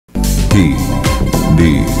TBPS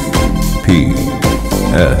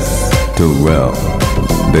Terrell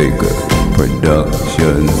Baker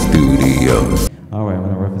Production Studios. Alright, I'm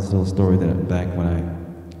going to reference a little story that back when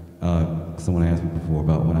someone asked me before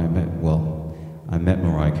about when I met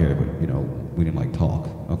Mariah Carey, but you know, we didn't like talk.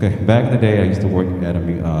 Okay, back in the day I used to work at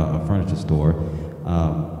a furniture store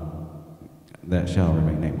that shall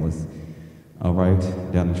remain nameless, alright,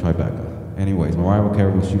 down in Tribeca. Anyways, Mariah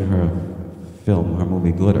Carey was shooting her film, her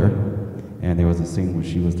movie Glitter, and there was a scene where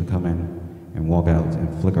she was to come in and walk out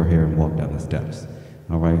and flick her hair and walk down the steps.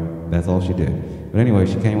 Alright, that's all she did. But anyway,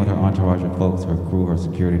 she came with her entourage of folks, her crew, her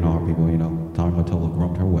security, and all her people, you know. Tommy Mottola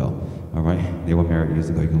groomed her well. Alright, they were married years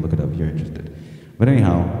ago, you can look it up if you're interested. But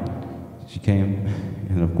anyhow, she came,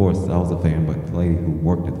 and of course I was a fan, but the lady who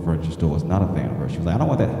worked at the furniture store was not a fan of her. She was like, I don't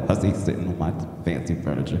want that hussy sitting on my fancy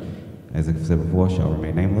furniture. As I said before, shall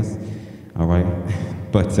remain nameless. Alright,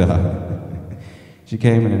 but she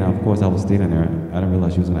came in, and of course I was standing there. I didn't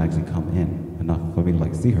realize she was gonna actually come in enough for me to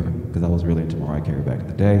like see her, because I was really into Mariah Carey back in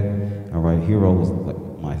the day. Alright, Hero was like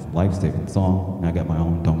my life-saving song, and I got my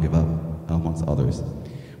own Don't Give Up, amongst others.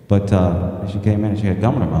 But she came in and she had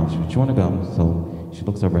gum in her mouth. She was chewing the gum, so she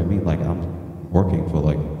looks over at me like I'm working for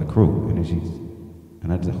like the crew, and then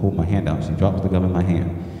I just hold my hand out. She drops the gum in my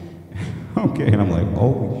hand. Okay, and I'm like,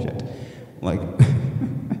 oh shit, like.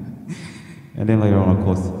 And then later on, of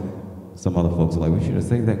course, some other folks are like, we should have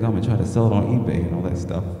saved that gum and tried to sell it on eBay and all that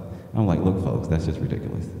stuff. I'm like, look folks, that's just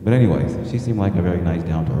ridiculous. But anyways, she seemed like a very nice,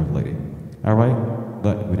 down-to-earth lady. All right,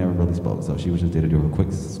 but we never really spoke, so she was just there to do a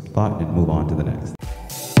quick spot and move on to the next.